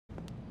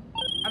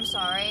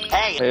sorry.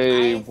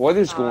 Hey, what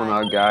is going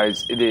on,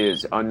 guys? It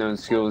is Unknown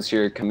Skills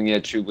here, coming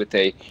at you with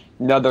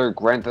another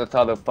Grand Theft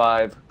Auto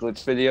 5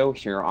 glitch video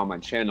here on my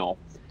channel.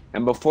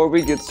 And before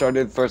we get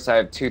started, first I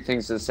have two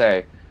things to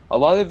say. A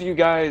lot of you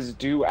guys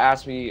do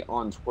ask me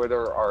on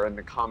Twitter or in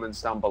the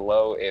comments down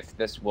below if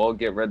this will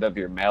get rid of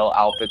your male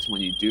outfits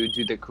when you do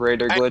the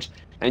creator glitch.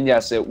 And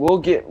yes, it will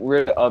get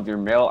rid of your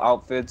male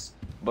outfits.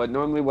 But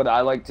normally what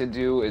I like to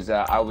do is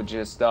that I would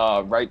just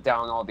write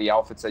down all the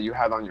outfits that you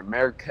had on your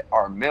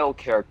male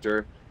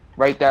character.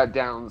 Write that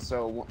down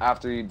so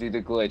after you do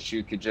the glitch,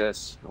 you could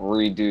just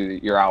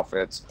redo your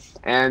outfits.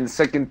 And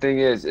second thing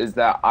is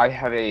that I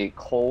have a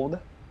cold.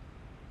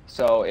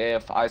 So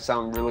if I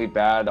sound really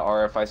bad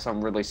or if I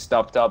sound really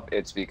stuffed up,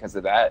 it's because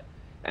of that.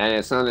 And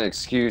it's not an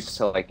excuse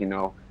to, like, you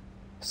know,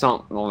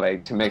 something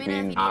like to make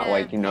me not,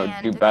 like, you know,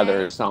 do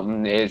better or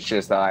something. It's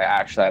just that I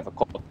actually have a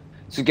cold.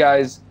 So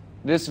guys,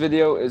 this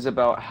video is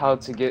about how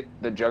to get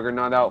the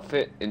Juggernaut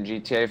outfit in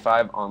GTA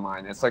 5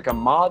 online. It's like a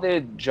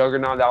modded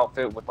Juggernaut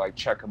outfit with like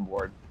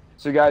checkerboard.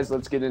 So guys,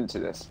 let's get into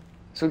this.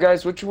 So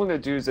guys, what you want to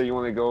do is that you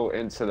want to go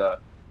into the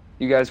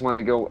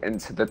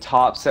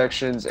top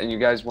sections, and you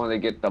guys want to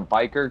get the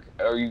biker,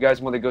 or you guys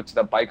want to go to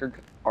the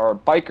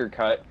biker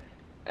cut,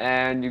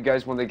 and you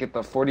guys want to get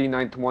the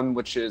 49th one,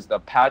 which is the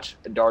patch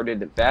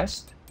darted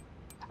vest.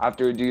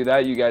 After you do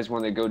that, you guys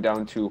want to go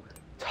down to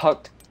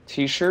tucked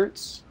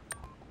t-shirts.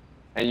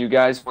 And you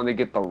guys want to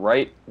get the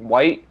white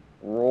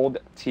rolled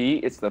tee.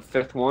 It's the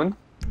 5th one.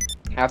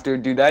 After you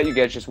do that, you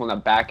guys just want to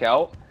back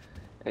out.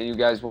 And you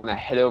guys want to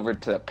head over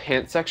to the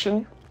pants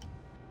section.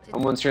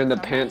 And once you're in the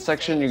pants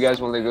section, you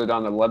guys want to go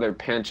down to leather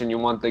pants. And you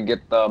want to get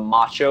the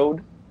macho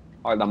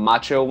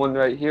one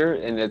right here.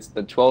 And it's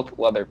the 12th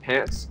leather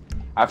pants.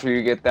 After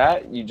you get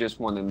that, you just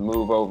want to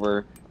move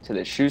over to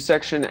the shoe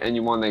section. And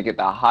you want to get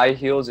the high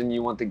heels. And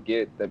you want to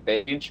get the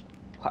beige.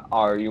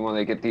 Or you want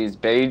to get these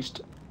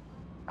beiged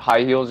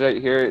high heels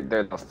right here.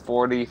 They're the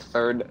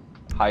 43rd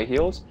high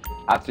heels.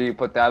 After you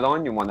put that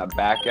on, you want to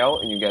back out,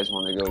 and you guys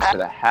want to go to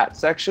the hat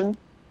section.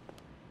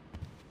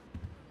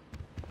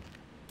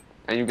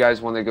 And you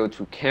guys want to go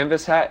to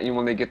canvas hat, and you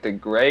want to get the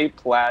gray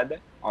plaid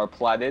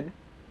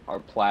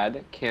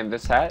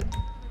canvas hat.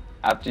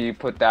 After you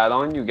put that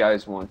on, you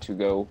guys want to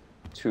go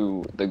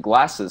to the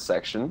glasses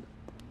section.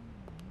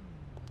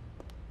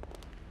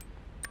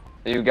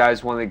 And you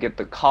guys want to get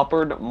the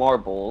coppered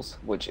marbles,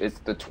 which is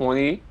the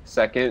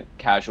 20-second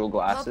casual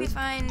glasses.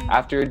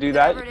 After you do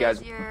that, you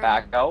guys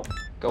back out,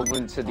 go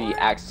into the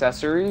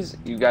accessories.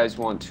 You guys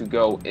want to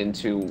go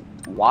into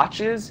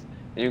watches,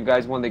 and you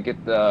guys want to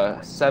get the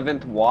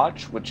 7th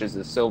watch, which is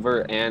the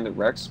silver and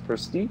Rex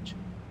Prestige.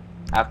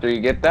 After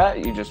you get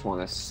that, you just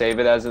want to save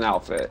it as an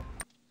outfit.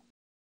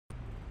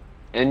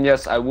 And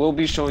yes, I will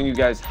be showing you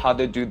guys how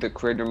to do the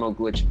creator mode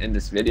glitch in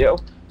this video.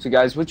 So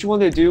guys, what you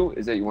want to do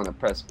is that you want to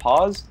press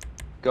pause,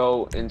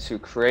 go into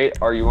create,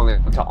 or you want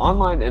to go to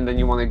online, and then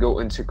you want to go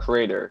into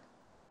creator.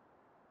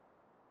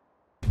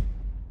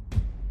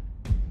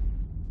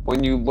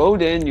 When you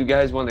load in, you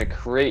guys want to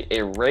create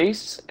a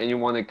race, and you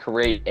want to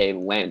create a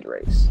land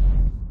race.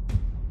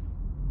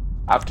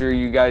 After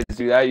you guys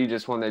do that, you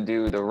just want to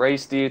do the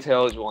race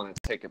details. You want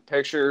to take a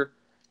picture,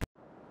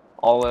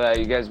 all of that.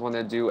 You guys want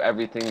to do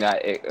everything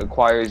that it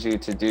requires you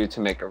to do to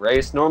make a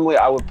race. Normally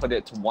I would put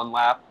it to 1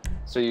 lap,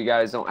 so you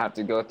guys don't have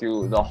to go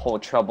through the whole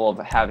trouble of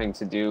having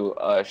to do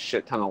a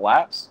shit ton of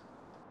laps.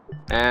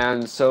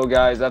 And so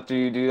guys, after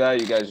you do that,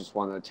 you guys just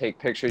want to take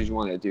pictures. You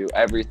want to do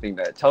everything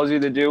that it tells you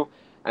to do.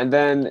 And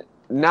then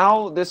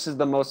now this is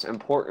the most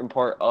important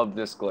part of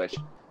this glitch.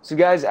 So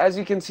guys, as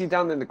you can see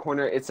down in the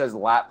corner, it says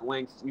lap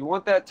length. You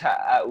want that to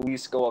at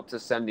least go up to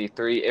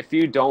 73. If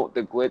you don't,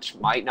 the glitch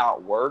might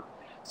not work.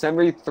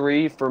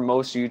 73 for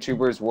most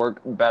YouTubers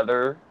work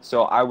better,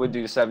 so I would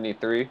do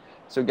 73.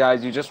 So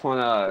guys, you just want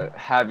to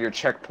have your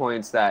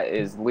checkpoints that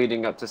is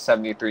leading up to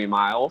 73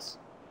 miles.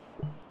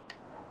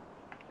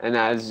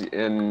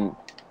 And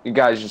you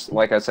guys just,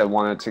 like I said,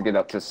 wanted to get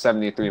up to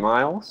 73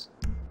 miles.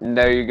 And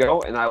there you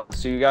go, and I will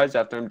see you guys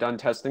after I'm done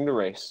testing the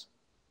race.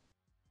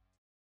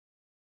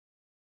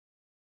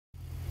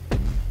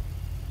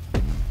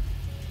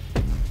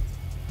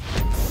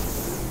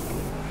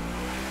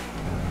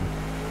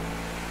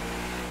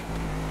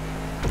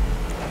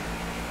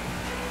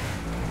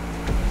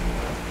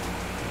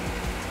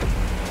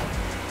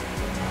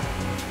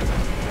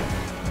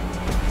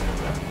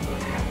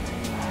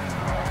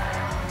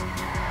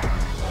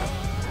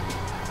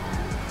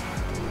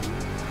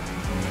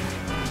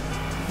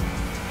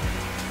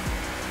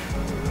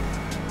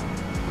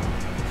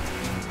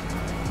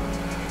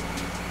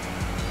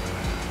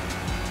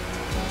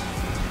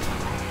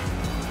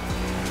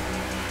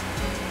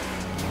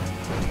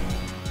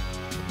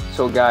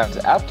 So guys,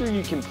 after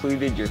you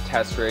completed your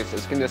test race,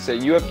 it's going to say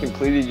you have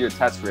completed your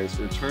test race,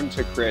 return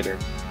to creator.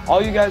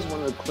 All you guys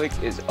want to click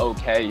is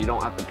OK. You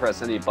don't have to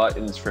press any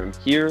buttons from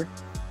here.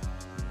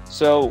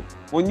 So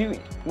when you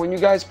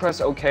guys press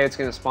OK, it's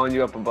going to spawn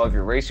you up above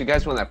your race. You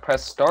guys want to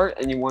press start,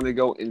 and you want to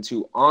go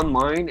into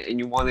online, and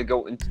you want to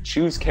go into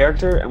choose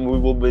character, and we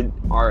will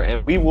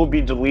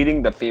be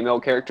deleting the female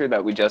character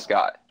that we just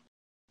got.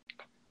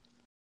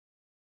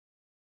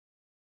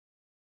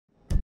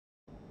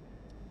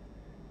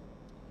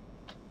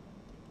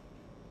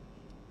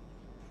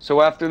 So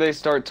after they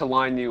start to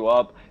line you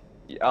up,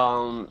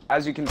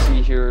 as you can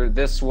see here,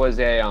 this was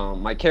a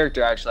my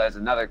character actually has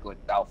another glitch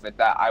outfit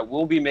that I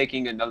will be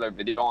making another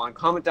video on.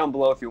 Comment down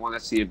below if you want to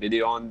see a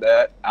video on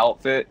that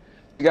outfit.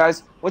 You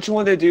guys, what you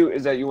want to do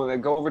is that you want to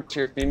go over to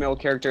your female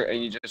character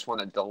and you just want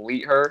to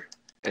delete her,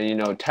 and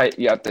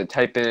you have to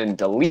type in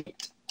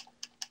delete.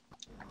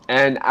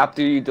 And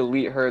after you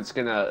delete her, it's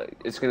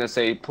gonna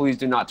say, please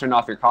do not turn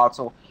off your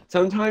console.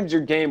 Sometimes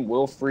your game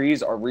will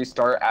freeze or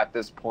restart at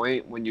this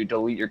point when you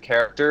delete your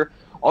character.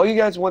 All you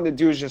guys want to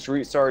do is just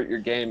restart your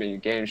game and your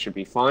game should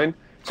be fine.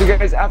 So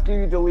guys, after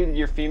you deleted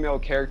your female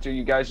character,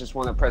 you guys just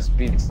want to press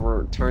B to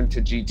return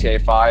to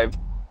GTA 5.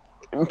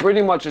 And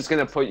pretty much it's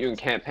going to put you in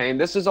campaign.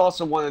 This is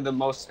also one of the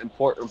most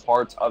important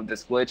parts of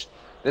this glitch.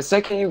 The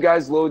second you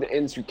guys load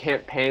into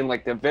campaign,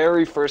 like the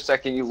very first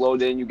second you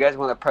load in, you guys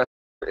want to press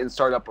and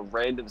start up a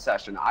random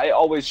session. I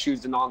always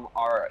choose an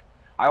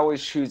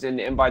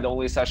invite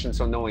only session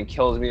so no one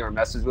kills me or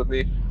messes with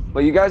me.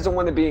 But you guys don't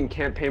want to be in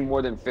campaign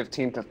more than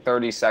 15 to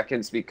 30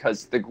 seconds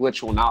because the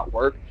glitch will not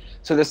work.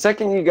 So the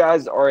second you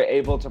guys are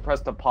able to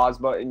press the pause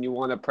button, you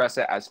want to press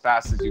it as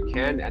fast as you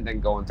can and then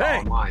go into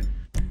online.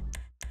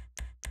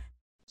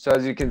 So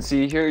as you can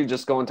see here, you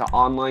just go into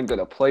online, go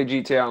to play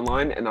GTA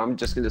Online, and I'm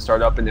just going to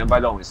start up an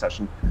invite only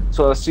session.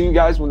 So I'll see you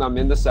guys when I'm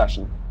in the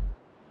session.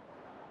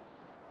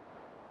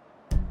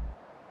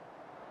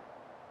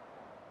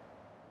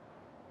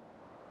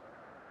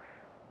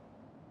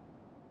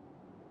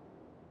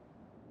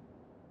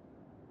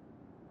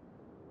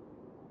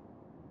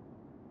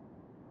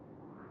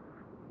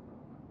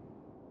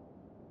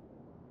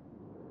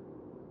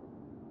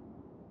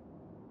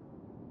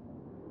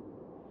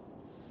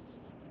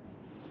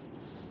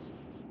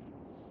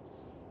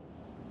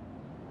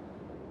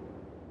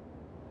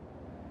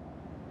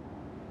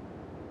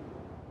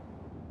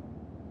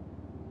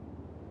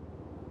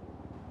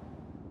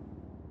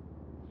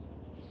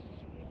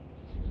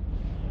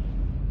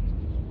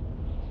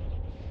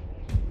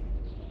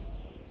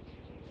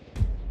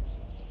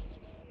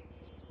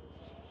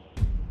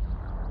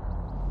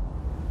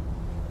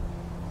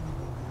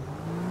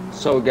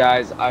 So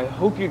guys, I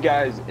hope you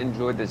guys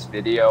enjoyed this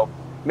video.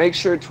 Make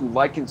sure to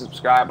like and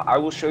subscribe. I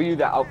will show you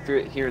the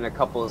outfit here in a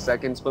couple of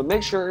seconds, but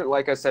make sure,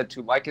 like I said,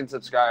 to like and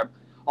subscribe.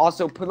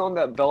 Also, put on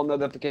that bell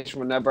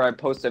notification whenever I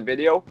post a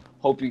video.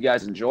 Hope you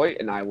guys enjoy,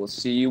 and I will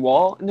see you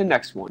all in the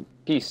next one.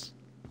 Peace.